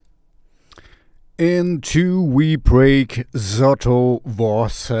Into we break Sotto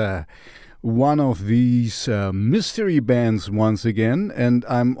Voce, one of these mystery bands once again, and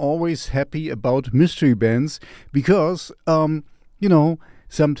I'm always happy about mystery bands because,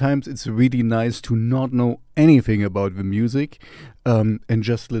 sometimes it's really nice to not know anything about the music and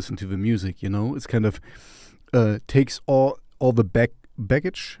just listen to the music. It's kind of takes all the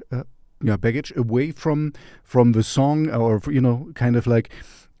baggage away from the song, or kind of like.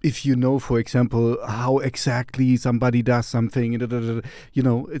 If for example, how exactly somebody does something, it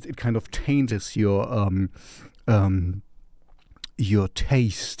kind of taints your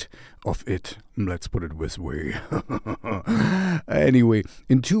taste of it. Let's put it this way. Anyway,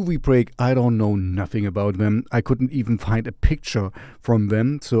 Into We Break, I don't know nothing about them. I couldn't even find a picture from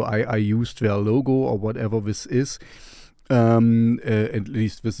them, so I used their logo or whatever this is. At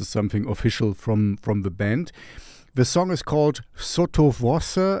least this is something official from the band. The song is called Sotto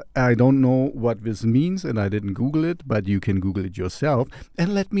Voce. I don't know what this means, and I didn't Google it, but you can Google it yourself.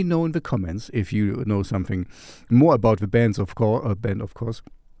 And let me know in the comments if you know something more about the band, of course.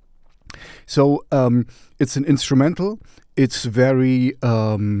 So it's an instrumental. It's very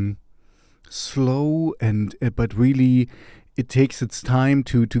slow, but really it takes its time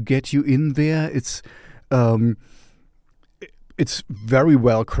to get you in there. It's very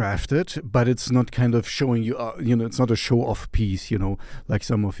well crafted, but it's not kind of showing you, it's not a show-off piece, like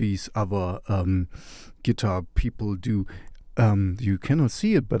some of these other guitar people do. You cannot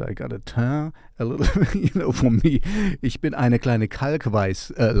see it, but I got a teint a little, for me. Ich bin eine kleine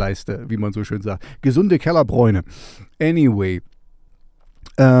Kalkleiste, wie man so schön sagt. Gesunde Kellerbräune. Anyway,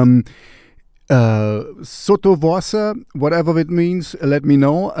 Sotto Voce, whatever it means, let me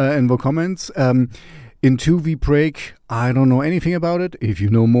know in the comments. Into We Break, I don't know anything about it. If you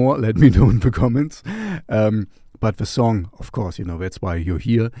know more, let me know in the comments. But the song, of course, that's why you're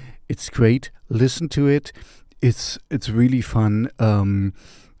here. It's great. Listen to it. It's really fun.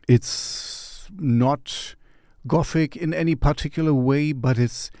 It's not gothic in any particular way, but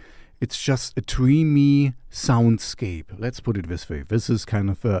it's just a dreamy soundscape. Let's put it this way. This is kind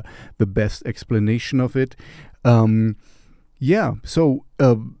of the best explanation of it.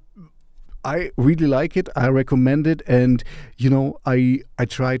 I really like it. I recommend it, and I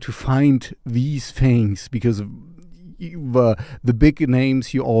try to find these things because the big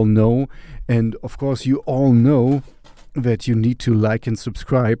names you all know, and of course you all know that you need to like and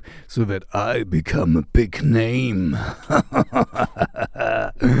subscribe so that I become a big name.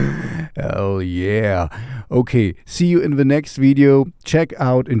 Hell yeah. Okay, see you in the next video. Check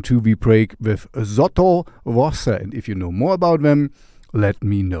out Into We Break with Sotto Voce, and if you know more about them, let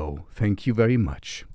me know. Thank you very much.